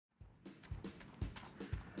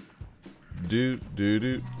do do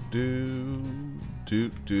do do do do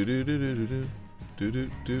do do do do do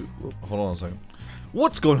do. Hold on a second.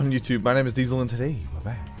 What's going on YouTube? My name is Diesel and today we're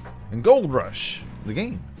back in Gold Rush, the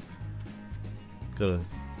game. Gotta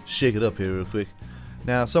shake it up here real quick.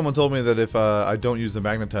 Now someone told me that if I don't use the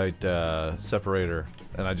magnetite separator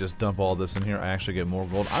and I just dump all this in here, I actually get more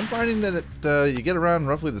gold. I'm finding that you get around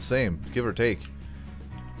roughly the same, give or take.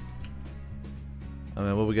 I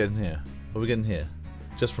mean, what are we getting here? What are we getting here?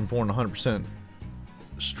 Just from pouring 100%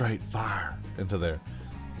 straight fire into there.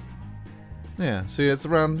 Yeah, see, it's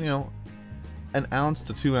around, you know, an ounce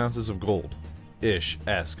to 2 ounces of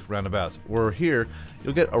gold-ish-esque roundabouts. Where here,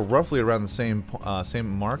 you'll get roughly around the same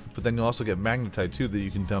mark, but then you'll also get magnetite too that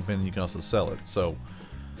you can dump in, and you can also sell it. So,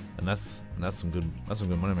 and that's some good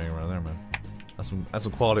money making right there, man. That's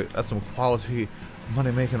some quality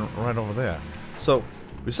money making right over there. So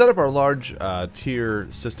we set up our large tier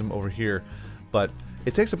system over here, but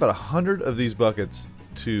it takes about 100 of these buckets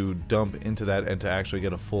to dump into that and to actually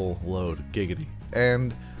get a full load, giggity.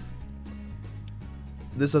 And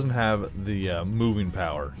this doesn't have the moving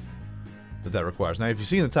power that requires. Now, if you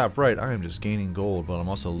see in the top right, I am just gaining gold, but I'm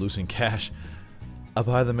also losing cash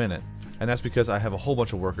by the minute. And that's because I have a whole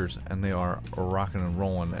bunch of workers, and they are rocking and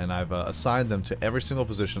rolling, and I've assigned them to every single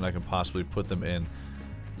position I can possibly put them in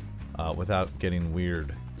without getting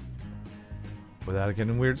weird. Without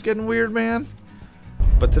getting weird. It's getting weird, man!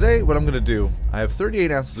 But today, what I'm going to do, I have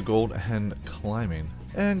 38 ounces of gold and climbing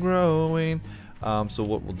and growing. So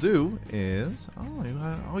what we'll do is,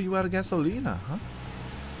 you out of gasolina, huh?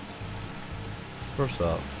 First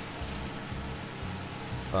up,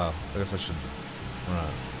 I guess I should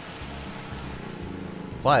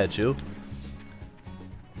quiet you.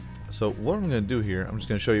 So what I'm going to do here, I'm just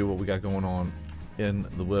going to show you what we got going on in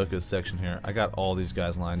the workers section here. I got all these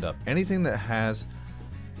guys lined up. Anything that has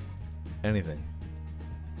anything.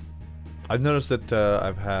 I've noticed that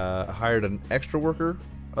I've hired an extra worker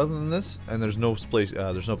other than this, and there's no place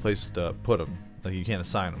to put them. Like, you can't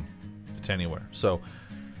assign them to anywhere. So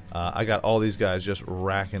I got all these guys just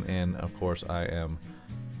racking in. Of course, I am.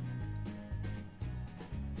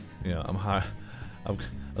 You know, I'm high. I'm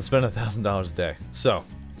spending $1,000 a day. So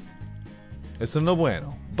it's a no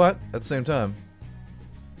bueno. But at the same time,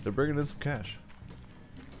 they're bringing in some cash.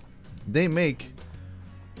 They make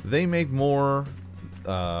more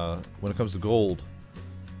when it comes to gold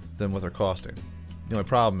than what they're costing. The only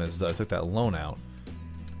problem is that I took that loan out.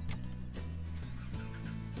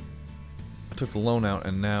 I took the loan out,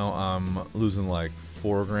 and now I'm losing like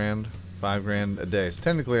 4 grand, 5 grand a day. So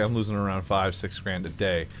technically, I'm losing around 5-6 grand a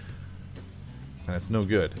day, and it's no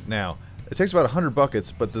good. Now, it takes about 100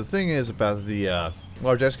 buckets, but the thing is about the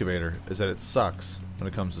large excavator is that it sucks when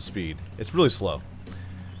it comes to speed. It's really slow.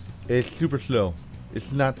 It's super slow.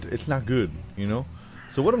 It's not good, you know.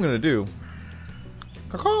 So what I'm gonna do?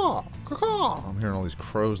 Caw-caw, caw-caw. I'm hearing all these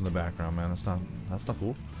crows in the background, man. That's not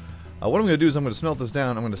cool. What I'm gonna do is I'm gonna smelt this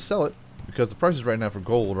down. I'm gonna sell it because the prices right now for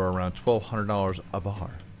gold are around $1,200 a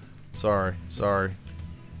bar. Sorry,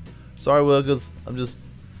 workers. I'm just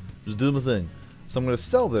doing my thing. So I'm gonna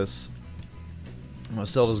sell this. I'm gonna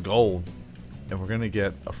sell this gold, and we're gonna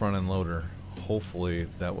get a front end loader. Hopefully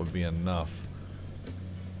that would be enough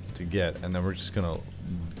to get, and then we're just gonna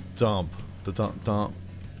dump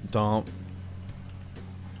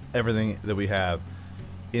everything that we have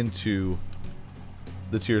into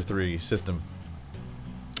the tier 3 system.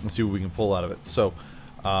 Let's see what we can pull out of it. So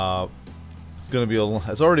it's gonna be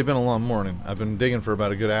it's already been a long morning. I've been digging for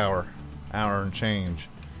about a good hour and change.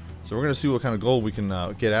 So we're gonna see what kind of gold we can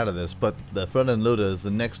get out of this. But the front end loader is the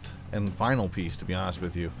next and final piece, to be honest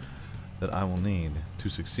with you, that I will need to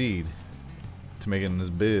succeed to make it in this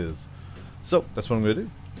biz. So that's what I'm gonna do.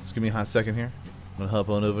 Just give me a hot second here. I'm gonna hop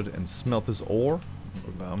on over and smelt this ore.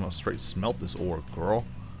 I'm gonna straight smelt this ore, girl.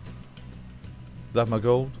 You like my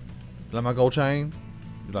gold? You like my gold chain?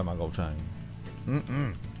 You like my gold chain?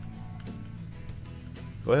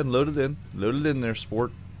 Go ahead and load it in. Load it in there,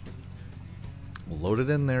 sport. Load it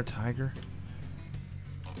in there, tiger.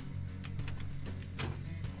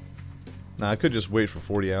 Now, I could just wait for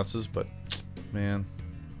 40 ounces, but man,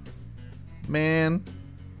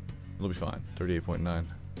 it'll be fine. 38.9.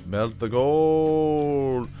 Melt the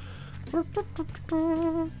gold. So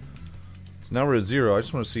now we're at 0. I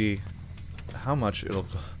just want to see how much well,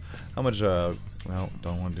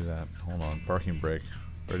 don't want to do that. Hold on. Parking brake.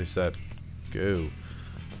 Ready, set, go.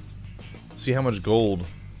 See how much gold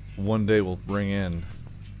one day will bring in.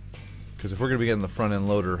 Because if we're going to be getting the front end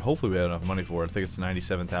loader, hopefully we have enough money for it. I think it's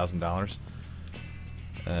 $97,000.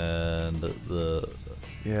 And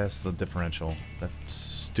yes, the differential. That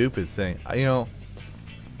stupid thing. You know,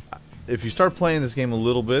 if you start playing this game a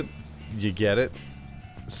little bit, you get it.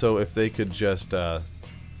 So if they could just, I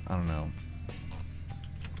don't know,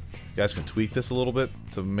 you guys can tweak this a little bit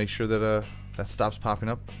to make sure that that stops popping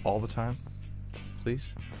up all the time,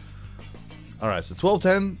 please. All right, so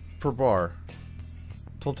 12.10 per bar,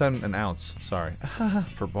 12.10 an ounce. Sorry,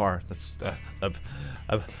 per bar. That's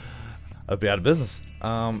I'd be out of business.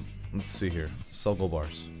 Let's see here. Sell gold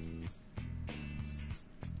bars.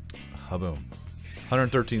 Haboom.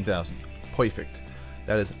 113,000. Perfect.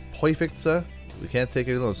 That is perfect, sir. We can't take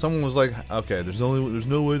it alone. Someone was like, okay, there's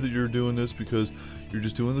no way that you're doing this because you're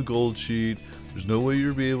just doing the gold sheet. There's no way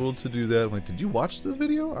you'll be able to do that. I'm like, did you watch the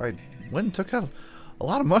video? I went and took out a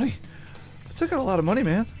lot of money. I took out a lot of money,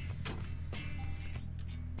 man.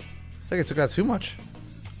 I think I took out too much.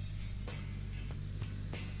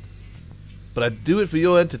 But I do it for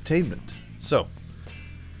your entertainment. So,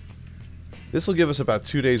 this will give us about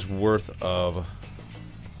 2 days worth of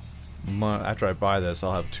money. After I buy this,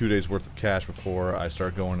 I'll have 2 days worth of cash before I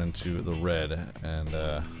start going into the red and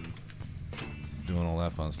doing all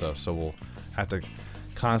that fun stuff. So we'll have to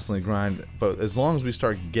constantly grind. But as long as we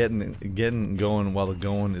start getting going while the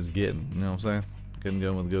going is getting, you know what I'm saying? Getting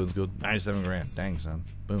going while the going is good. 97 grand. Dang, son.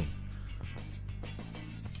 Boom.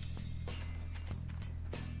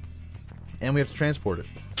 And we have to transport it.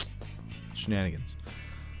 Shenanigans.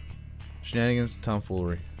 Shenanigans,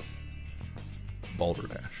 tomfoolery.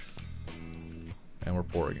 Balderdash. And we're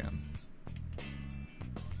poor again.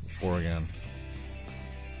 Poor again.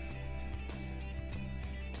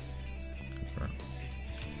 Confirm.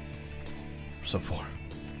 We're so poor.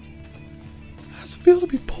 How does it feel to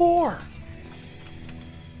be poor?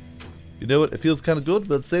 You know what? It feels kind of good,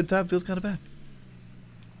 but at the same time, it feels kind of bad.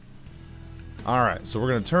 Alright, so we're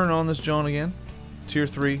going to turn on this John again, tier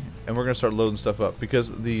 3, and we're going to start loading stuff up,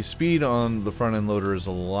 because the speed on the front end loader is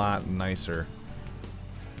a lot nicer.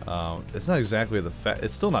 It's not exactly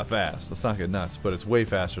it's still not fast, let's not get nuts, but it's way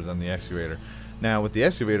faster than the excavator. Now with the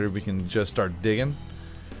excavator we can just start digging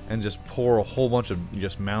and just pour a whole bunch of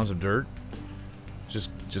just mounds of dirt.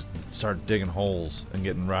 Just start digging holes and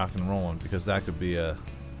getting rock and rolling, because that could be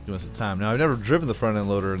give us the time. Now I've never driven the front end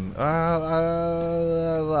loader, and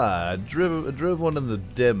I drove one in the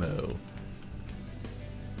demo,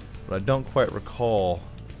 but I don't quite recall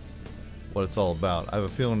what it's all about. I have a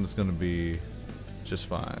feeling it's going to be just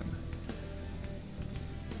fine.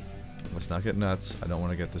 Let's not get nuts. I don't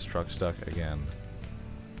want to get this truck stuck again.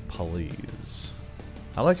 Please.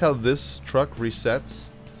 I like how this truck resets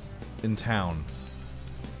in town.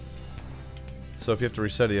 So if you have to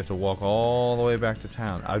reset it, you have to walk all the way back to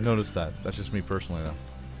town. I've noticed that. That's just me personally, though.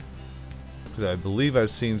 Because I believe I've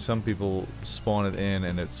seen some people spawn it in,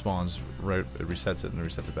 and it spawns right. It resets it, and it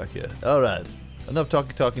resets it back here. All right, enough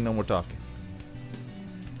talking. No more talking.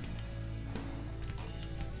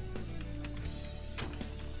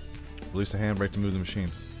 Release the handbrake to move the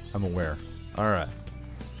machine. I'm aware. All right.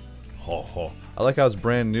 Ho ho. I like how it's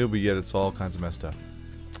brand new, but yet it's all kinds of messed up.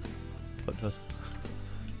 But.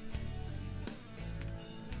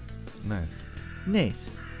 Nice. Nice.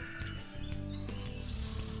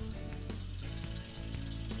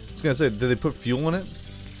 I was gonna say, did they put fuel in it?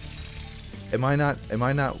 Am I not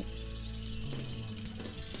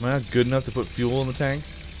good enough to put fuel in the tank?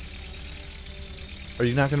 Are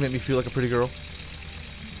you not gonna make me feel like a pretty girl?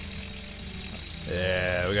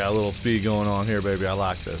 Yeah, we got a little speed going on here, baby. I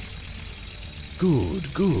like this. Good.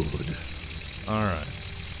 Alright.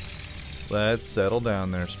 Let's settle down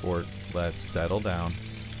there, sport. Let's settle down.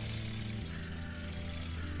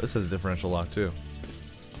 This has a differential lock too.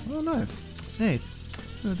 Oh, nice. Nice.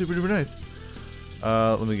 Pretty nice.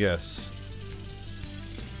 Let me guess.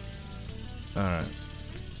 Alright.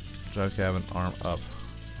 Drive cabin, arm up,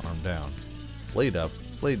 arm down. Blade up,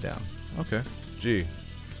 blade down. Okay. G.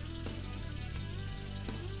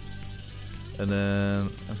 And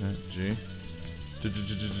then, okay, G.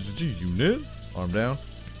 G unit. Arm down.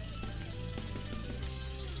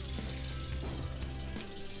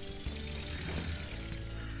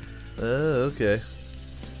 Okay.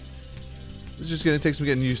 This is just gonna take some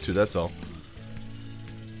getting used to, that's all.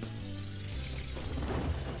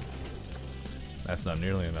 That's not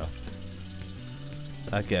nearly enough.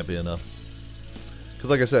 That can't be enough. Because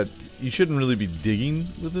like I said, you shouldn't really be digging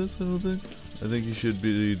with this, I don't think. I think you should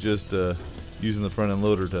be just using the front end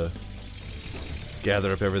loader to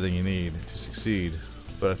gather up everything you need to succeed.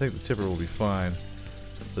 But I think the tipper will be fine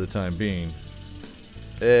for the time being.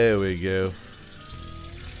 There we go.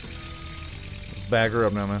 Let's back her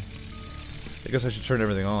up now, man. I guess I should turn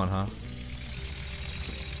everything on, huh?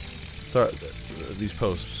 Sorry, these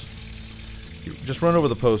posts. You just run over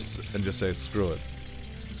the posts and just say, screw it.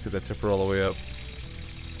 Let's get that tipper all the way up.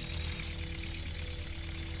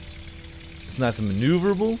 It's nice and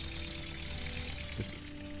maneuverable. It's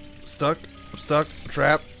stuck. I'm stuck. I'm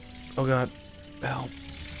trapped. Oh god. Help.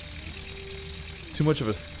 Too much of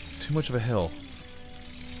a hill.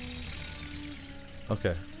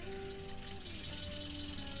 Okay.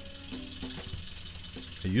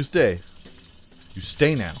 Hey, you stay. You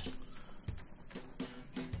stay now.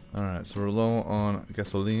 Alright, so we're low on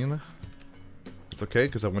gasoline. It's okay,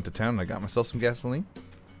 because I went to town and I got myself some gasoline.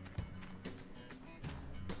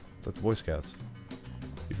 It's like the Boy Scouts.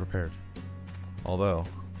 Be prepared. Although,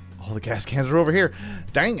 all the gas cans are over here.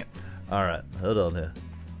 Dang it! Alright, hold on here.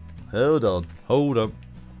 Hold on. Hold up.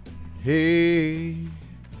 Hey!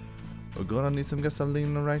 We're gonna need some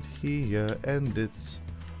gasoline right here, and it's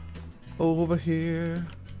over here.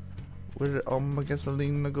 Where did all my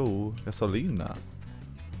gasoline go? Gasolina.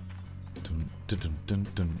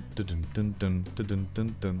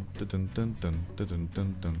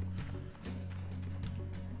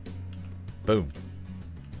 Boom.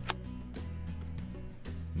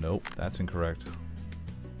 Nope, that's incorrect.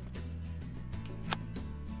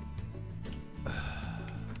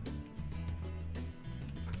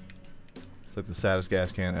 It's like the saddest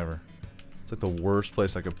gas can ever. It's like the worst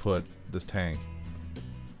place I could put this tank.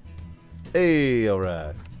 Hey,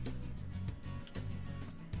 alright.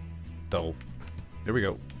 Dope. Here we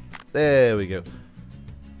go. There we go.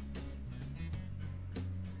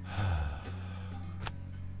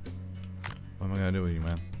 What am I gonna do with you,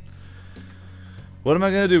 man? What am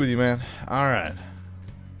I gonna do with you, man? Alright.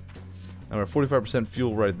 Now we're 45%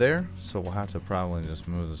 fuel right there, so we'll have to probably just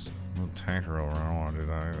move this little tanker over. I don't want to do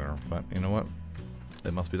that either, but you know what?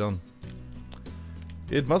 It must be done.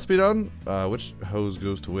 It must be done. Which hose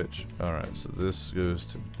goes to which? Alright, so this goes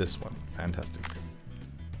to this one. Fantastic.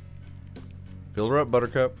 Fill her up,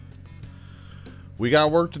 Buttercup. We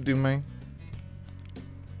got work to do, man.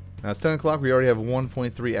 Now it's 10 o'clock. We already have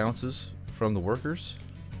 1.3 ounces from the workers,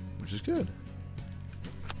 which is good.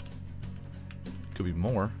 Could be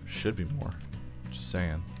more. Should be more. Just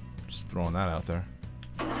saying. Just throwing that out there.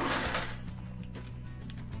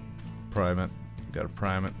 Prime it. Gotta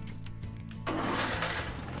prime it.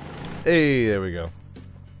 Hey, there we go.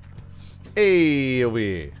 Hey,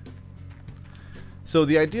 we. So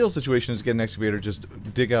the ideal situation is to get an excavator, just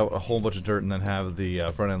dig out a whole bunch of dirt, and then have the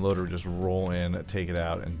front end loader just roll in, take it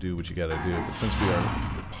out, and do what you gotta do. But since we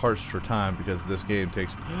are parched for time because this game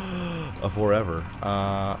takes a forever,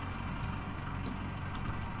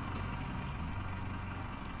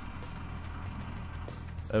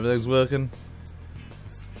 everything's working.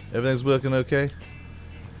 Everything's working okay.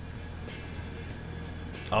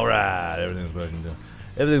 All right, everything's working.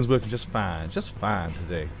 Everything's working just fine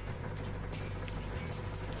today.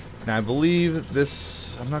 Now I believe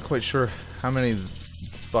this, I'm not quite sure how many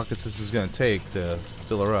buckets this is going to take to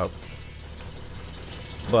fill her up,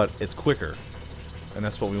 but it's quicker, and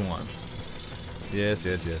that's what we want. Yes,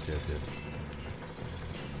 yes, yes, yes, yes.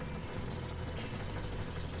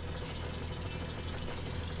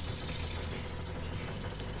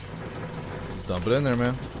 Let's dump it in there,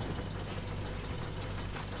 man.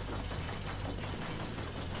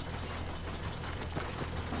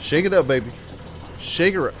 Shake it up, baby.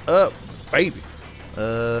 Shake her up, baby.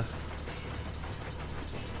 Are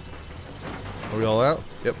we all out?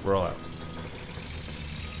 Yep, we're all out.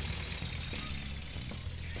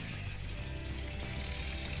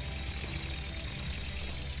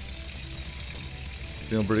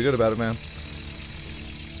 Feeling pretty good about it, man.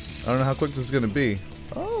 I don't know how quick this is going to be.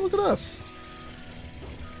 Oh, look at us.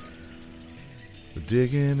 We're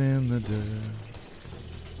digging in the dirt.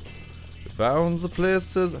 Found the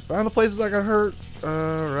places I got hurt.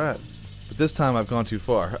 Alright. But this time I've gone too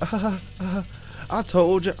far. I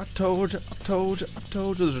told you, I told you, I told you, I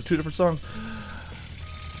told you. Those are two different songs.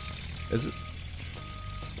 Is it?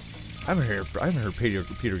 I haven't heard Peter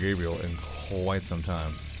Gabriel in quite some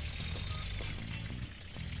time.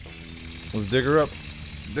 Let's dig her up.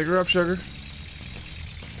 Dig her up, sugar.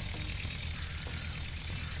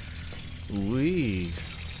 Wee.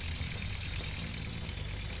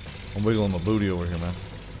 I'm wiggling my booty over here, man.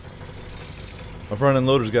 My front end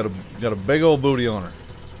loader's got a big old booty on her.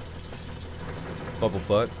 Bubble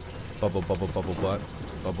butt, bubble bubble bubble butt,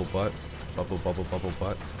 bubble butt, bubble bubble bubble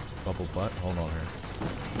butt, bubble butt. Hold on here.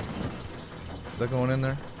 Is that going in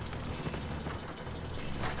there?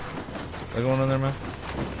 Is that going in there, man?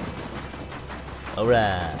 All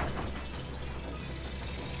right.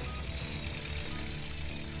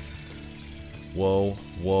 Whoa,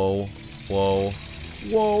 whoa, whoa,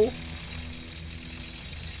 whoa.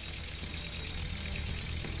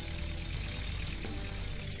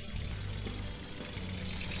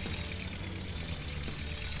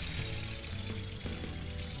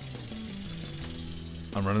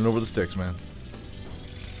 I'm running over the sticks, man.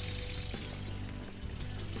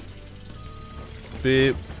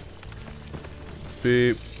 Beep.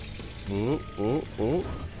 Beep. Oh, oh, oh.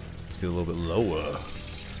 Let's get a little bit lower.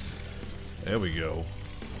 There we go.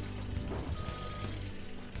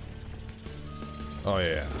 Oh,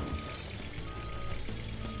 yeah.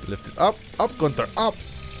 Lift it up. Up, Gunther. Up.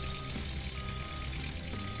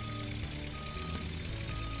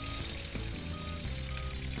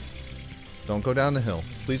 Don't go down the hill.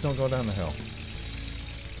 Please don't go down the hill.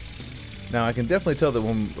 Now, I can definitely tell that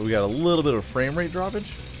when we got a little bit of frame rate droppage.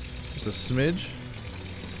 Just a smidge.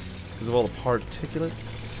 Because of all the particulates.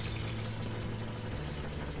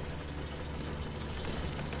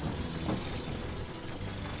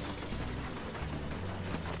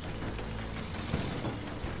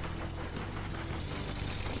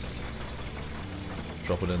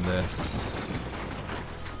 Drop it in there.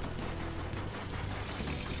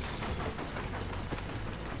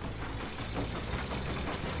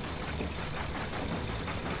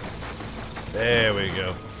 There we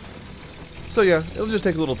go. So yeah, it'll just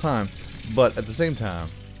take a little time, but at the same time,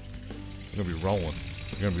 we're gonna be rolling.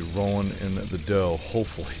 We're gonna be rolling in the dough,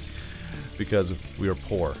 hopefully, because we are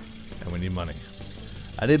poor and we need money.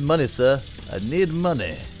 I need money, sir. I need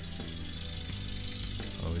money.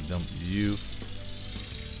 Oh, we dump you.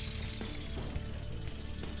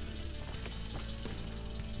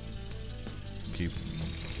 Keep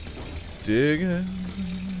digging.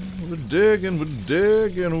 We're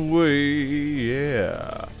digging away,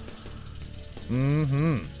 yeah.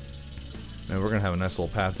 Mm-hmm. Now we're gonna have a nice little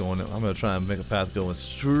path going. I'm gonna try and make a path going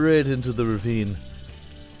straight into the ravine.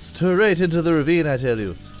 Straight into the ravine, I tell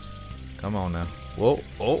you. Come on now. Whoa,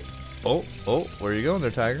 oh, oh, oh. Where are you going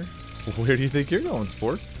there, Tiger? Where do you think you're going,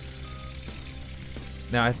 sport?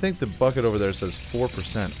 Now, I think the bucket over there says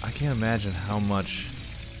 4%. I can't imagine how much,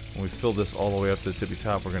 when we fill this all the way up to the tippy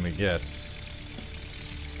top, we're gonna get.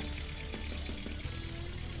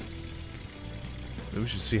 Maybe we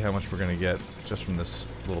should see how much we're going to get just from this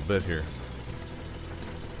little bit here.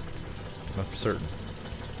 Not for certain.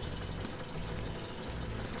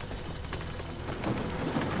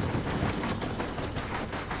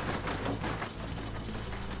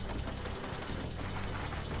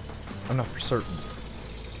 I'm not for certain.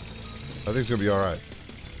 I think it's going to be alright.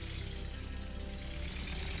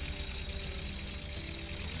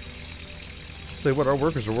 Tell you what, our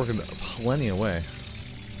workers are working plenty away.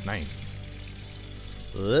 It's nice.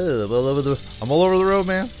 I'm all over the road,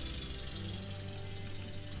 man.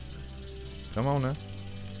 Come on now.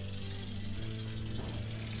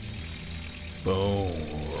 Boom.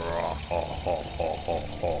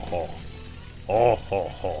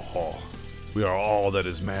 We are all that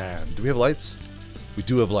is man. Do we have lights? We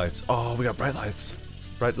do have lights. Oh, we got bright lights.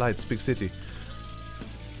 Bright lights, big city.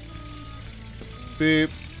 Beep.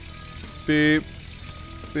 Beep.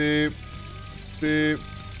 Beep. Beep.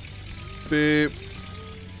 Beep.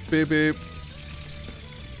 Beep, beep.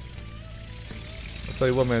 I'll tell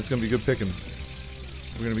you what, man, it's going to be good pickings.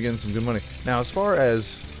 We're going to be getting some good money. Now, as far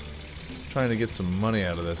as trying to get some money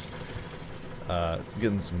out of this,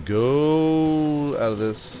 getting some gold out of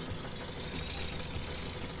this.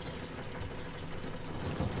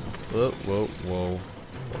 Whoa, whoa, whoa,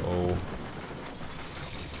 whoa.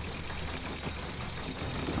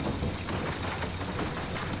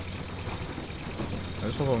 I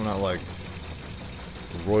just hope I'm not, like,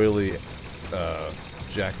 royally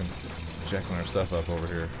jacking our stuff up over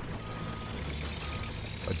here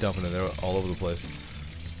by dumping it all over the place.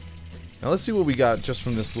 Now let's see what we got just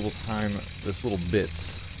from this little time, these little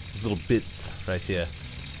bits right here.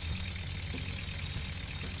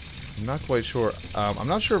 I'm not quite sure. I'm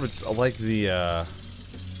not sure if it's like the here,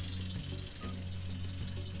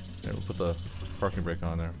 we'll put the parking brake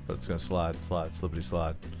on there, but it's gonna slide, slippity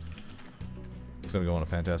slide. It's going to go on a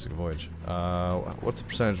fantastic voyage. What's the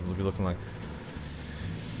percentage will be looking like?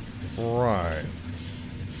 Right.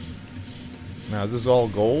 Now, is this all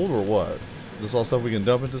gold or what? Is this all stuff we can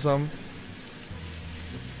dump into something?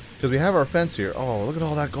 Because we have our fence here. Oh, look at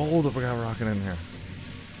all that gold that we got rocking in here.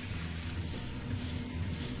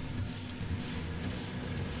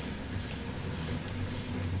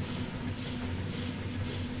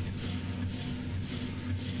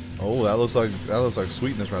 Oh, that looks like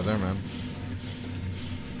sweetness right there, man.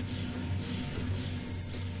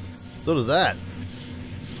 So does that.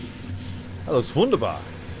 That looks wunderbar.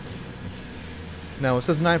 Now it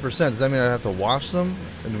says 9%. Does that mean I have to wash them?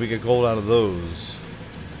 And do we get gold out of those?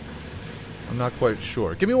 I'm not quite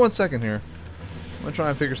sure. Give me 1 second here. I'm gonna try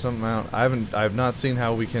and figure something out. I have not seen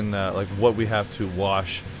how we can like what we have to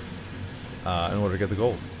wash in order to get the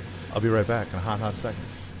gold. I'll be right back in a hot second.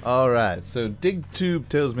 Alright, so dig tube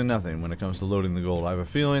tells me nothing when it comes to loading the gold. I have a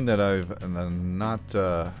feeling that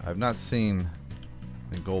I've not seen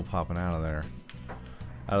the gold popping out of there.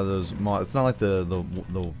 Out of those it's not like the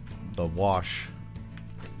wash,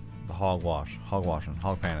 the hog washing,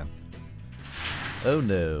 hog panning. Oh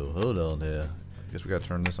no, hold on here. I guess we gotta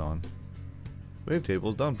turn this on. Wavetable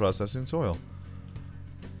is done processing soil.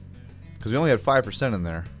 Because we only had 5% in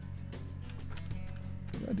there.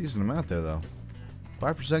 We got a decent amount there though.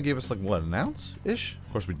 5% gave us like what, an ounce-ish?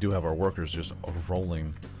 Of course we do have our workers just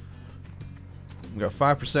rolling. We got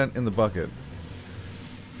 5% in the bucket.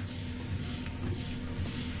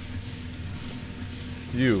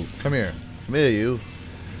 You, come here. Come here, you.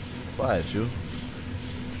 Quiet, you.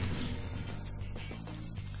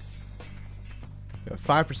 Got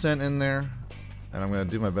 5% in there, and I'm gonna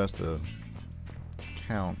do my best to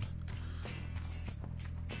count.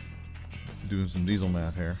 Doing some diesel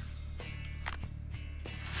math here.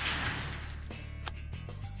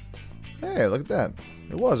 Hey, look at that.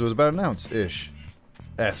 It was about an ounce-ish.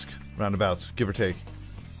 Esque, roundabouts, give or take.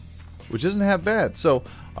 Which isn't half bad. So,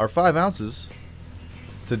 our 5 ounces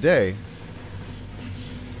today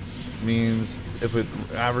means if it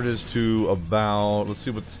averages to about, let's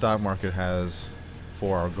see what the stock market has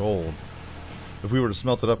for our gold. If we were to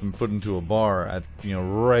smelt it up and put it into a bar at, you know,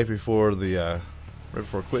 right before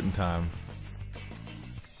quitting time.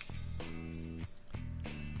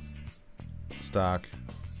 Stock.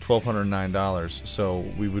 $1,209, so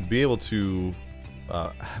we would be able to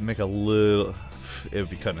make a little. It would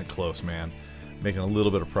be cutting it close, man. Making a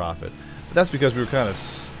little bit of profit, but that's because we were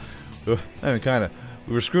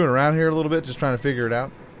we were screwing around here a little bit, just trying to figure it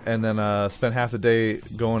out, and then spent half the day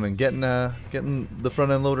going and getting the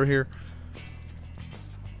front end loader here.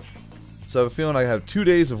 So I have a feeling I have 2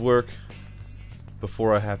 days of work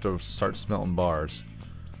before I have to start smelting bars,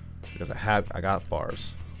 because I got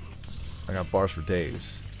bars. I got bars for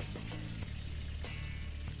days.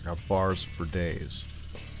 Got bars for days.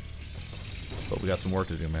 But we got some work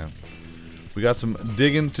to do, man. We got some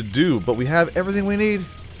digging to do, but we have everything we need.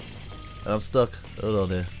 And I'm stuck. Hold on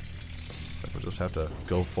there. So we'll just have to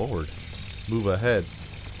go forward. Move ahead.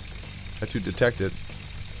 Try to detect it.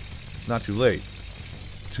 It's not too late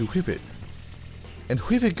to whip it. And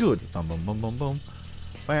whip it good. Bum bum bum bum bum.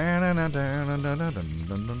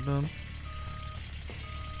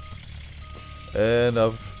 And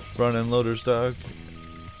a front end loader stock.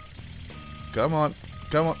 Come on,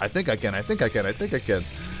 come on. I think I can.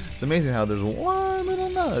 It's amazing how there's one little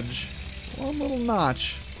nudge, one little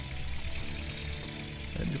notch,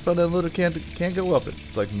 and your front end loader can't go up it.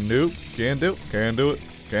 It's like, nope, can't do it, can't do it,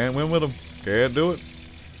 can't win with them, can't do it.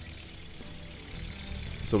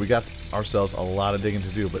 So we got ourselves a lot of digging to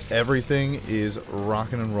do, but everything is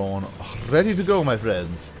rocking and rolling, ready to go, my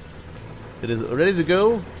friends. It is ready to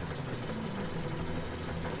go.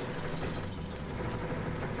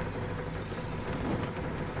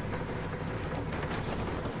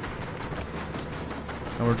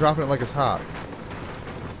 And we're dropping it like it's hot.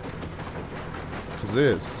 Because it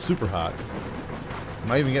is. It's super hot.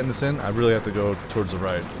 Am I even getting this in? I really have to go towards the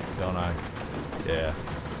right, don't I? Yeah.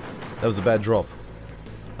 That was a bad drop.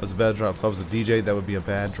 That was a bad drop. If I was a DJ, that would be a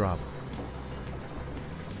bad drop.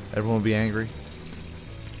 Everyone would be angry.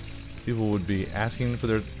 People would be asking for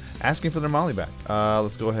their molly back.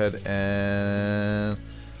 Let's go ahead and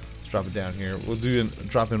let's drop it down here. We'll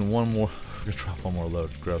drop in one more. We're gonna drop one more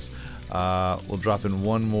load. Gross. We'll drop in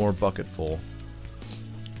one more bucket full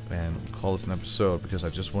and call this an episode, because I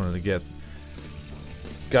just wanted to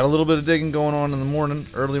got a little bit of digging going on in the morning,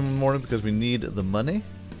 early in the morning, because we need the money,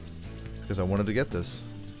 because I wanted to get this.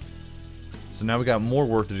 So now we got more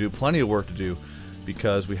work to do, plenty of work to do,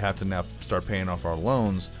 because we have to now start paying off our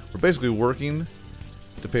loans. We're basically working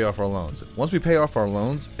to pay off our loans. Once we pay off our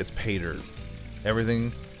loans, it's pay dirt.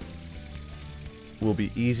 Everything will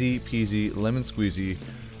be easy peasy, lemon squeezy,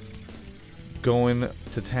 going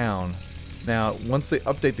to town. Now, once they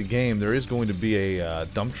update the game, there is going to be a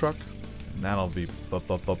dump truck, and that'll be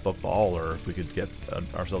baller if we could get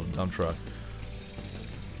ourselves a dump truck.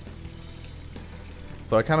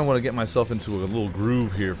 But I kind of want to get myself into a little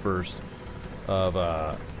groove here first of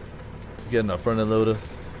getting a front end loader,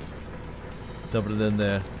 dumping it in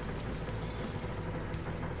there,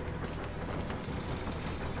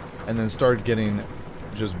 and then start getting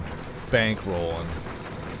just bankrolling.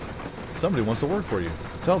 Somebody wants to work for you.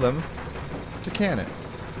 Tell them to can it.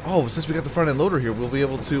 Oh, since we got the front end loader here, we'll be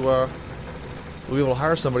able to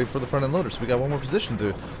hire somebody for the front end loader. So we got one more position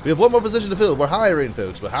to. We have one more position to fill. We're hiring,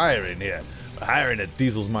 folks. We're hiring here. We're hiring at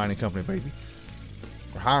Diesel's Mining Company, baby.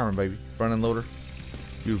 We're hiring, baby. Front end loader.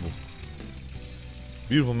 Beautiful.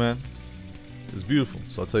 Beautiful, man. is beautiful.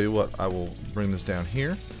 So I'll tell you what, I will bring this down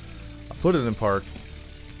here. I'll put it in park.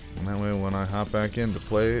 And that way when I hop back in to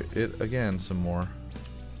play it again some more,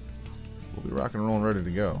 we'll be rocking and rolling ready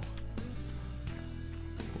to go.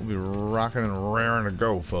 We'll be rocking and raring to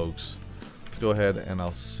go, folks. Let's go ahead and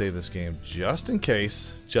I'll save this game just in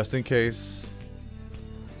case. Just in case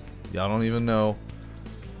y'all don't even know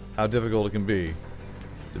how difficult it can be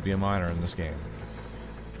to be a miner in this game.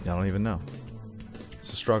 Y'all don't even know.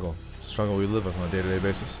 It's a struggle. It's a struggle we live with on a day-to-day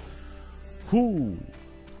basis. Whoo!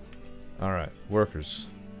 Alright, workers.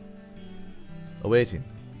 Awaiting.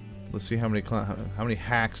 Let's see how many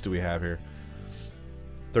hacks do we have here.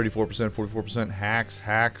 34%, 44%,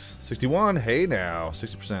 hacks, 61, hey now,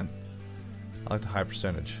 60%. I like the high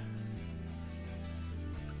percentage.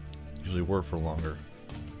 Usually work for longer.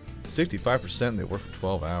 65%, they work for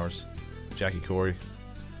 12 hours. Jackie Corey.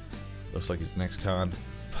 Looks like he's next con.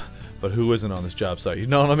 But who isn't on this job site? You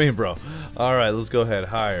know what I mean, bro? Alright, let's go ahead.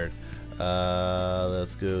 Hired.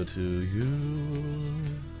 Let's go to you.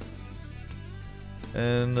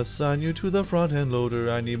 And assign you to the front end loader.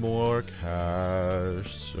 I need more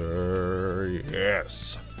cash, sir.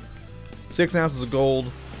 Yes. 6 ounces of gold.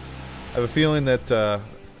 I have a feeling that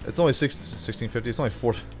it's only 16:50. It's only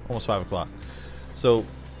almost 5 o'clock. So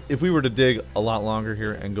if we were to dig a lot longer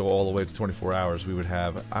here and go all the way to 24 hours, we would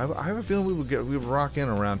have. I have a feeling we would rock in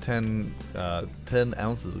around 10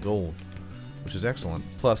 ounces of gold, which is excellent.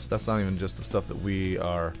 Plus, that's not even just the stuff that we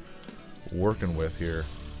are working with here.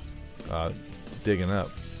 Digging up.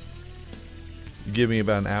 You give me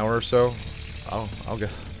about an hour or so, I'll get.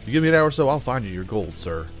 You give me an hour or so, I'll find you your gold,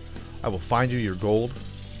 sir. I will find you your gold,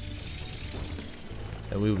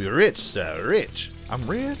 and we will be rich, sir. Rich. I'm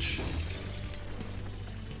rich.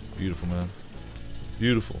 Beautiful, man.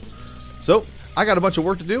 Beautiful. So I got a bunch of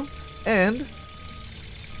work to do, and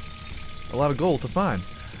a lot of gold to find.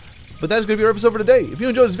 But that's going to be our episode for today. If you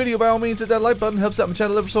enjoyed this video, by all means, hit that like button. Helps out my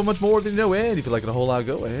channel ever so much more than you know. And if you like it a whole lot,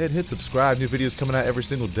 go ahead, hit subscribe. New videos coming out every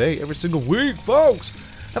single day, every single week, folks.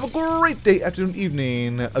 Have a great day, afternoon,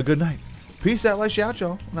 evening, a good night. Peace out, like, shout,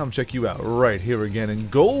 y'all. And I'm going to check you out right here again in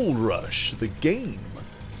Gold Rush, the game,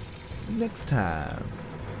 next time.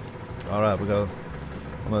 All right, I'm going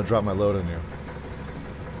to drop my load in here.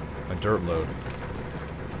 My dirt load.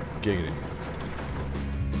 Giggity.